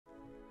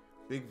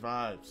Big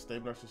vibes. Stay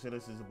blessed, shit.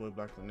 This is the boy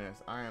Black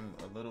Finesse. I am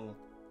a little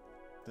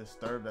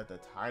disturbed at the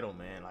title,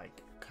 man.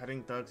 Like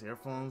cutting thugs'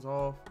 earphones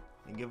off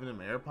and giving them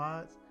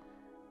AirPods.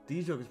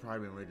 These jokers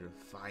probably been ready to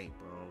fight,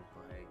 bro.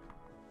 Like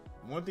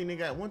one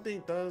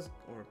thing thugs,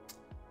 or I'm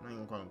not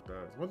even gonna call them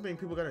thugs. One thing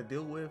people gotta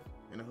deal with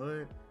in the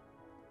hood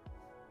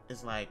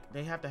is like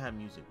they have to have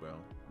music, bro.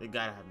 They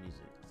gotta have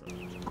music.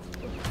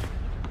 So.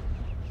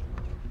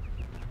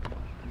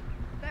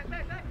 Back.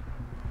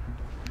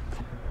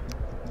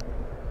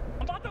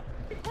 I'm about to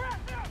crash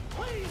now.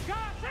 Please,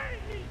 God,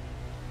 save me.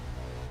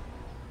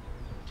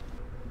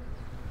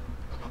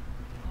 Oh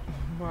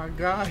my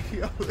God,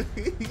 yo,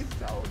 he's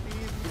so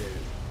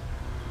devious.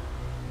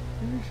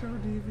 He's so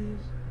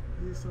devious.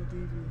 He's so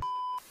devious.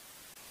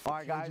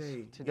 Alright guys,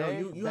 today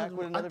you back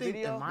with another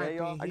video. There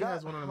y'all. I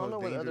don't know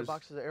what the other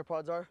boxes of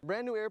AirPods are.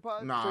 Brand new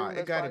AirPods. Nah,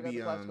 it gotta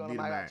be I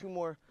got 2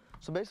 more.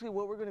 So basically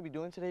what we're gonna be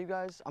doing today, you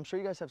guys, I'm sure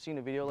you guys have seen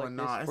a video like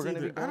this. We're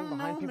gonna be going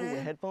behind people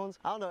with headphones.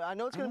 I don't know, I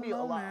know it's gonna be a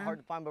lot hard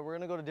to find, but we're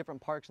gonna go to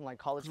different parks and like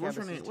college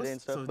campuses today and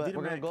stuff. But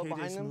we're gonna go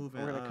behind them,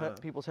 we're gonna cut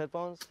people's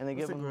headphones and then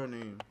give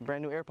them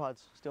brand new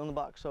AirPods still in the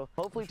box. So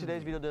hopefully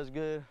today's video does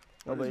good.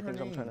 Nobody thinks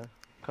I'm trying to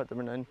cut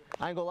them or nothing.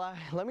 I ain't gonna lie.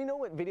 Let me know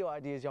what video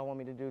ideas y'all want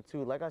me to do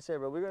too. Like I said,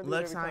 bro, we're gonna do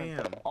Lex I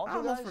Am.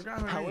 Also, guys,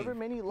 however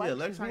many likes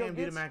Lex I Am,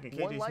 Be the Mac, and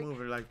KJ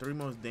Smooth are like 3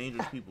 most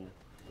dangerous people.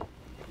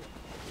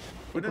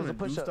 We're gonna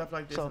do stuff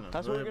like this. So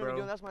that's what we're gonna be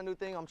doing. That's my new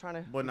thing. I'm trying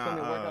to work out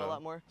a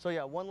lot more. So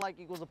yeah, 1 like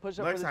equals a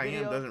push-up for this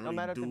video. No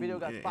matter if the video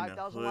got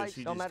 5,000 likes.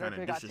 No matter if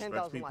it got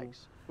 10,000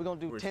 likes. We're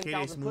gonna do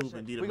 10,000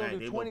 push-ups. We're gonna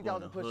do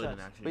 20,000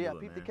 push-ups. But yeah,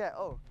 peep the cat.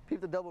 Oh,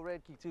 peep the double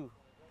red key too.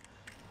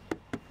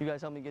 You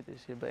guys help me get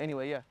this shit. But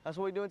anyway, yeah, that's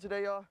what we're doing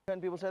today, y'all.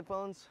 Cutting people's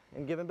headphones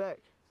and giving back.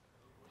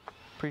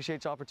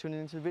 Appreciate y'all for tuning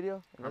into the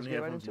video. And let's get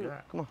right into it.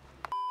 Come on.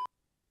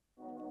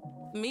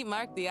 Meet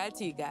Mark, the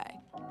IT guy.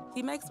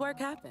 He makes work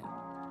happen.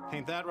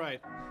 Ain't that right?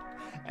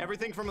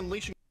 Everything from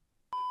unleashing.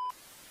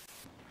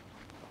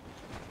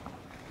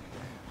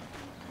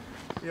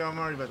 Yo, I'm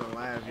already about to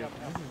laugh. Yo,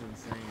 this is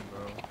insane,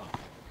 bro.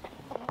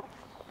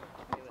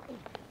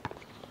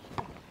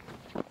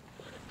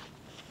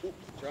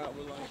 Drop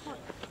with like,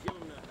 give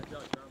him that.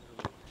 Drop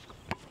with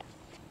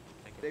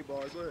it. They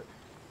bars, look.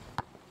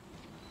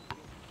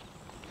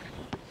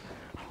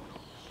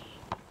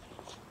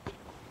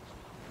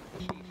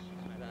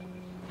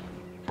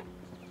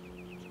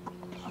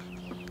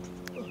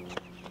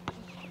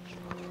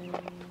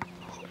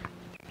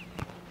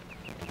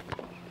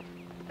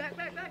 Back.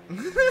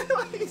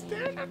 Why are you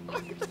staring at me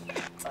like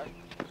that?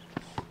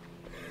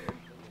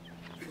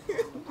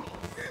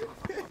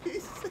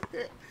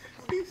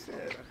 He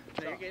said.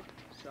 Take it.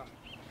 Stop.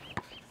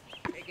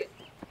 Take it.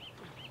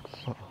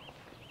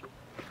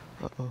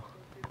 Uh-oh.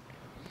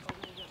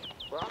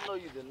 Bro, I know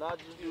you did not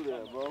just do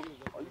that, bro.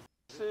 Are you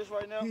serious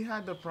right now? He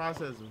had to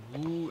process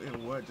who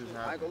and what just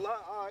happened. I ain't gonna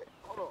lie. All right,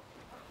 hold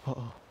on.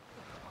 Uh-oh.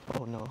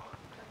 Oh no.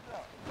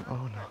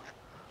 Oh no.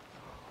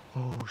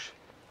 Oh shit.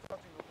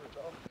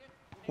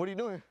 What are you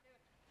doing?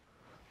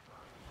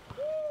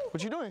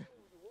 What you doing?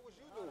 What was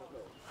you doing?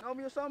 Know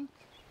me or something?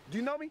 Do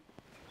you know me?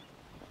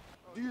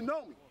 Do you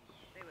know me?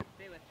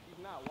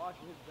 He's not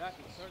washing his back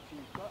and searching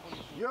you. Cut on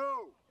his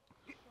Yo!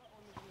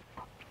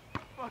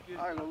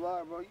 I ain't gonna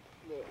lie, bro.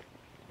 Look,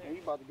 man,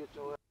 you about to get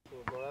your ass to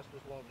it, bro. That's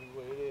just gonna be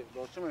what it is,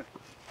 bro. Come here.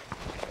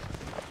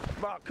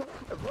 Bro, come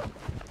here, bro.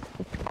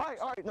 All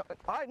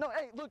right, no,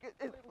 hey,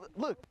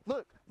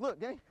 look,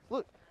 gang,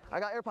 look. I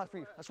got AirPods for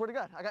you. I swear to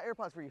God, I got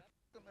AirPods for you.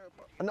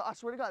 No, I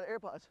swear to God,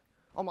 AirPods.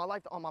 On my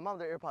life, on my mom,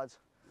 they're AirPods.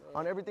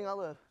 On everything I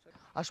love.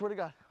 I swear to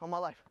God, on my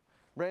life.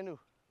 Brand new.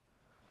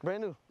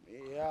 Brand new.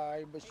 Yeah, all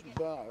right, but you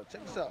done.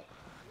 Check this out.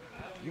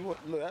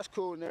 Look, that's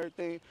cool and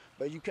everything,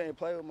 but you can't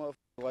play with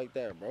motherfuckers like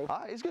that, bro. All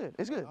right, it's good.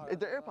 It's good.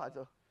 They're AirPods,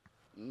 though.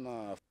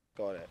 Nah,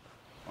 all that.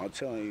 I'm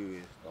telling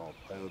you, don't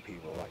play with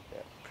people like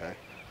that, okay?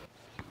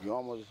 You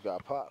almost just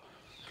got popped.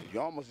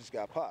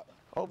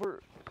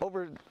 Over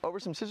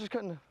some scissors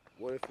cutting?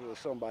 What if it was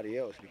somebody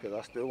else? Because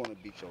I still want to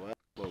beat your ass,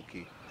 low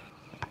key.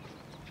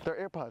 They're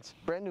AirPods,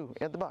 brand new,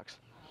 at the box.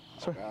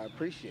 Okay, I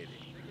appreciate it.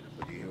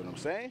 But you hear what I'm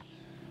saying?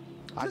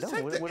 I don't.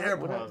 Take the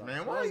AirPods,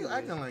 man. Why are you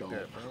acting like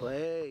that, bro?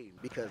 Play,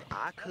 because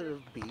I could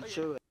have beat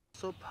your ass.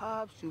 So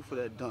pops you for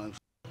that dumb shit.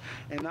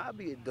 And I'd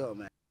be a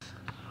dumb ass.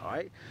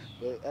 Alright?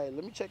 But hey,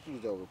 let me check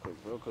these over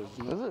quick, bro, because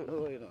no.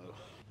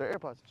 They're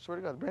AirPods. Swear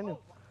to God, brand new.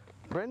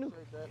 Brand new.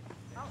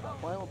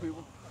 Stop playing with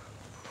people.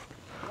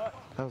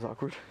 That was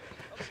awkward.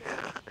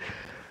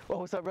 Oh,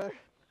 what's up, brother?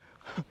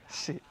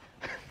 Shit.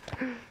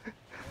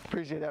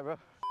 Appreciate that, bro.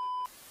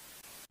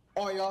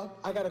 All right, y'all.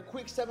 I got a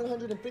quick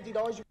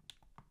 $750.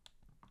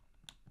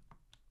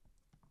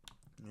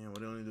 Man, what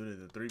they only do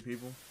to 3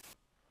 people?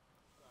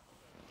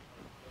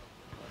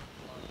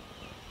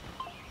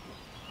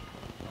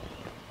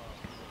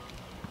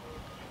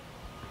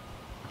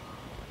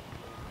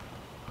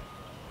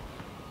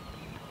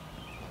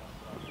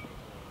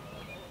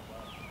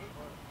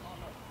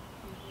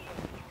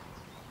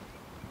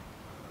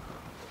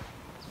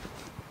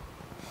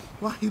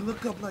 Why he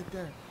look up like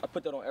that? I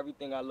put that on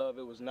everything I love.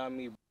 It was not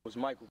me, it was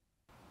Michael.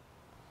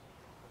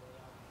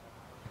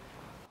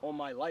 On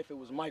my life, it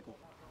was Michael.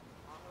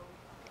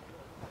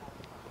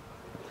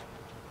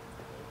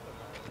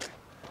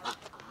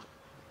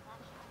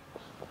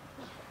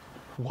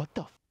 What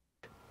the f?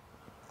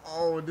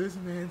 Oh, this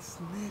man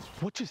snitched.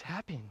 What just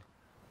happened?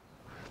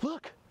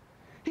 Look,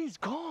 he's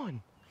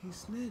gone. He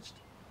snitched.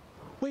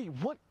 Wait,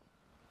 what?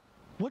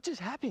 What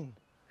just happened?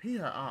 He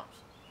had ops.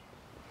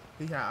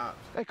 He had ops.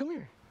 Hey, come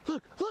here.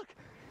 Look, look.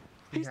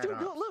 He's still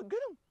going. Look, get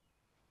him.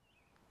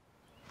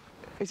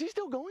 Is he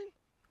still going?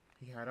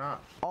 He had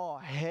ops. Oh,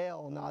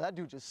 hell no. Nah, that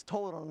dude just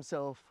told on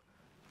himself.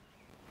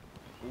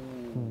 Ooh,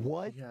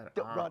 what?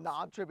 Bro,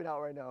 nah, I'm tripping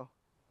out right now.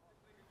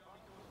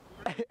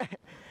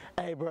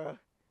 Hey, bro.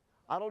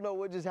 I don't know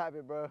what just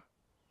happened, bro.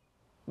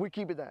 We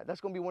keep it that. That's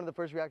going to be one of the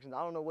first reactions.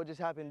 I don't know what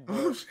just happened.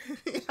 Oh, shit.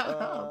 He had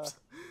ops.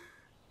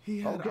 He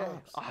had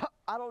ops.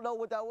 I don't know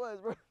what that was,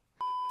 bro.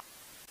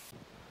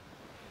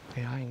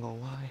 Hey, I ain't gonna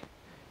lie.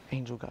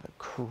 Angel got a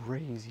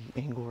crazy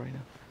angle right now.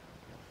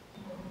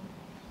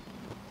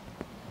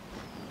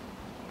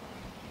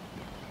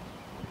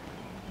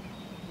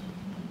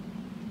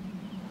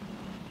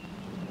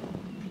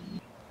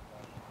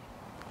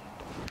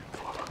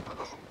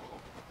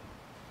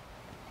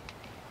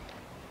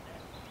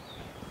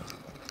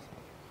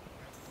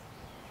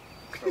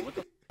 Bro, what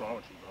the f wrong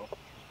with you, bro?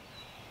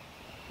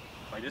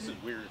 Like, this is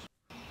weird.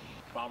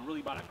 But I'm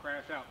really about to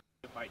crash out.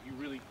 Like, you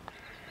really...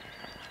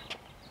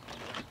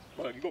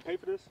 Bro, you gonna pay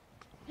for this?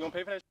 You gonna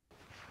pay for that?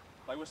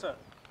 Like, what's up?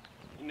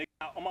 You nigga,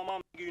 on my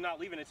mom, you not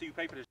leaving until you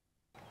pay for this.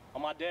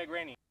 On my dead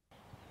granny.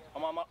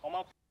 On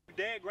my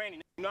dead granny,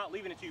 nigga, you not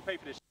leaving until you pay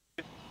for this.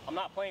 I'm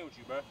not playing with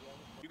you, bro.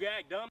 You can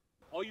act dumb.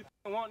 All you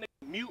want,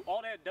 nigga, mute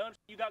all that dumb shit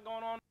you got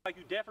going on. Like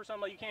you deaf or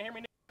something, like you can't hear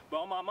me, nigga. But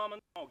on my mama,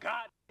 oh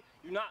God,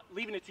 you not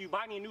leaving it till you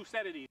buy me a new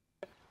set of these.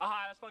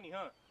 Aha, that's funny,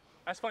 huh?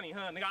 That's funny,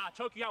 huh? Nigga, I'll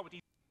choke you out with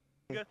these.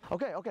 Nigga.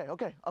 Okay.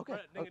 Bro,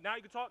 nigga, now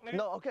you can talk, nigga.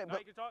 No, okay, now but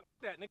you can talk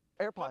that, nigga.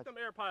 AirPods. Fuck them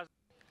AirPods.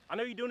 I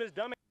know you doing this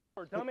dumb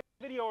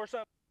video or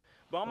something,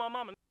 but on my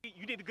mama, nigga,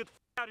 you need to get the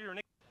f out of here,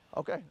 nigga.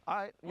 Okay, all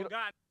right. Oh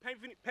God,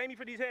 pay me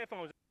for these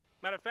headphones.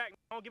 Matter of fact,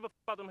 I don't give a f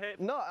about them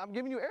headphones. No, I'm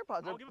giving you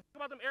AirPods. I don't give a f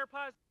about them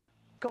AirPods.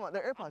 Come on,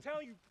 they're AirPods.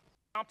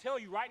 I'm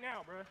telling you right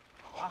now, bro.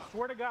 I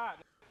swear to God.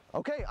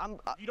 Okay,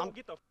 you don't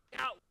get the f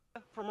out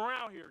from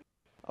around here.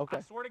 Okay.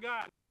 I swear to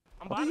God.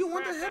 Do you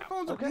want the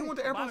headphones or do you want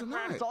the AirPods or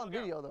not? It's on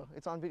video though.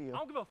 It's on video. I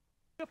don't give a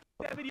f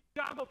that video.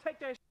 I'll go take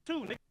that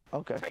too, nigga.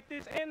 Okay. Take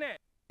this and that.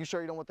 You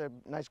sure you don't want the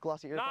nice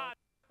glossy earphones? Nah,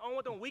 I don't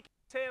want them weak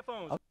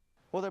headphones. Okay.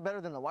 Well, they're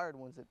better than the wired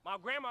ones. My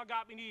grandma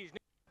got me these, nigga.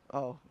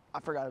 Oh, I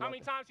forgot about How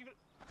many times you...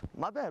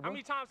 My bad, bro. How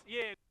many times...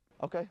 Yeah.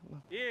 Okay.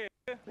 Yeah.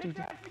 Bitch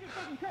ass nigga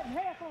fucking cutting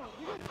headphones,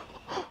 nigga.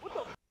 What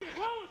the f is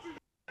wrong with you?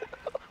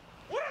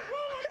 What is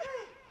wrong with you?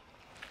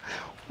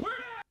 Where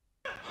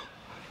that?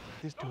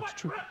 This dude's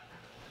true.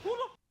 Who the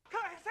f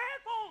cut his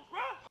headphones,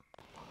 bro?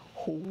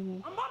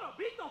 Oh. I'm about to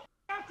beat the f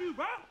out you,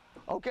 bro.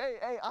 Okay,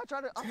 hey, I'm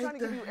trying to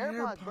give you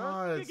AirPods,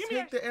 bro.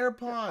 Take the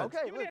AirPods.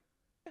 Okay, look.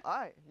 All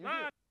right, you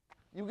good.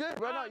 You good,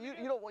 bro? No, you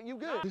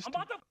good. I'm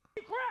about to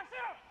f crash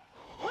out.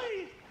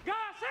 Please,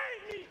 God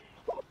save me.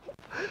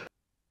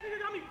 Nigga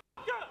got me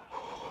f***ed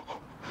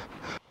up.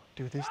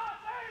 Dude, this. God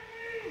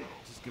save me.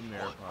 Just give me the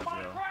AirPods, I'm about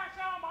to yo. crash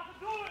out. I'm about to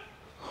do it.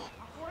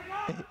 I swear to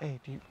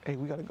God. Hey,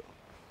 we gotta go.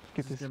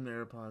 Get this. Give me the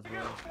AirPods,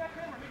 bro.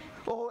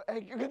 Oh,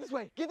 hey, get this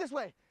way. Get this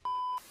way.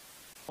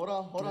 Hold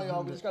on,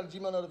 y'all. We just got a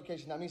Gmail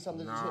notification. That means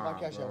something just hit my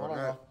cash app. Hold on,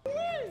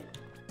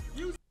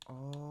 y'all.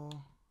 Oh.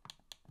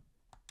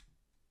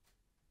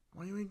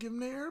 Why you ain't giving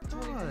the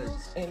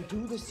AirPods? And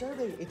do the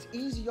survey. It's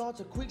easy, y'all. It's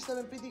a quick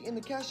 $7.50 in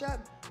the cash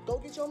app. Go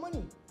get your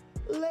money.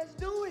 Let's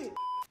do it.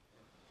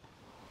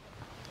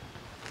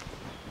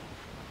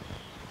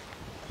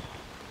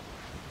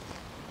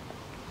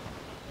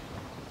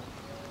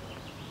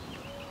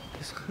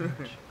 This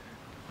crash.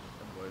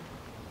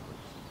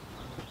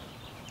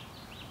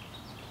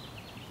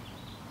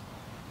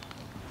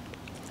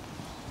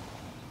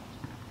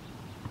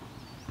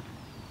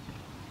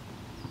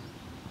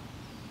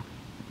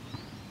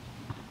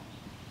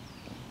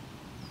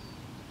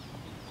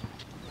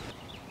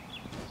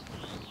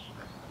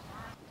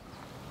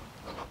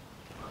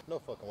 No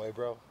fucking way,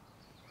 bro.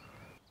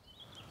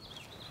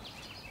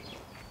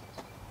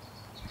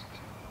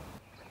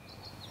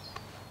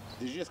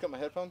 Did you just cut my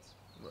headphones?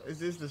 Is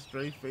this the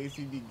straight face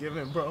he be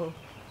giving, bro?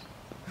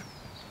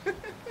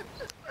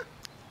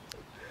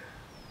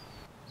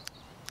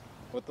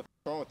 What the f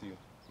wrong with you?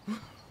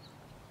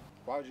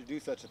 Why would you do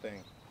such a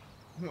thing?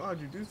 Why would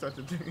you do such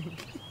a thing?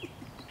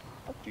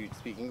 Do you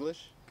speak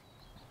English?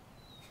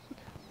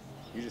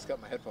 You just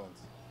cut my headphones.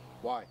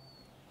 Why?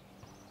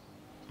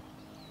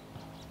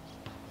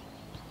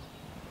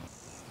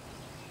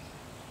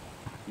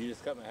 You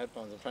just cut my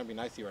headphones. I'm trying to be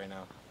nice to you right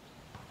now.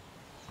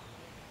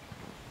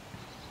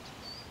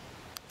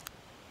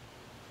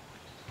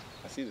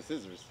 I see the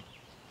scissors.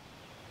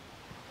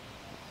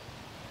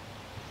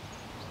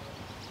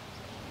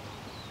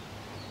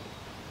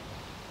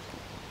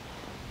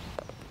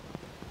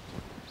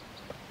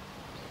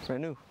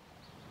 Brand new.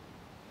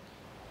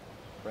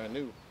 Brand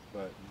new,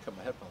 but you cut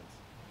my headphones.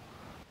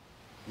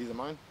 These are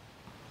mine?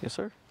 Yes,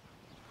 sir.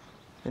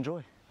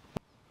 Enjoy.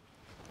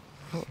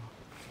 Oh.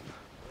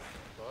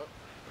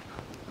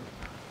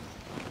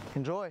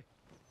 Enjoy.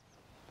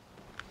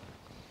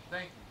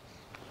 Thank you.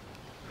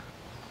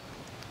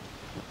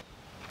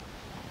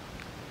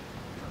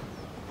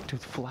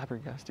 Dude's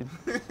flabbergasted.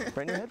 Right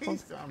in your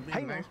headphones. I'm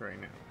being nice right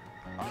now.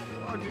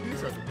 Why'd you do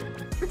such a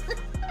thing?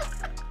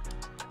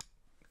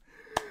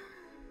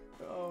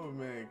 Oh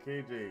man,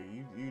 KJ,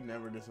 you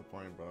never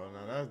disappoint, bro.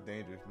 Now that's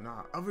dangerous.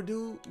 Nah, other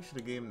dude, you should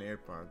have gave him the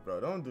AirPods, bro.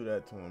 Don't do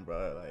that to him,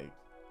 bro. Like,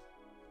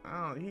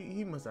 I don't.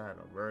 He must have had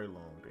a very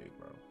long day,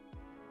 bro.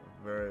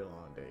 A very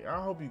long day.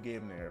 I hope you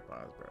gave him the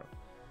AirPods, bro.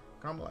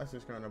 Comment, like,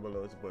 subscribe down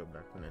below. It's your boy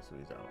Black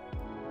Finesse. Out.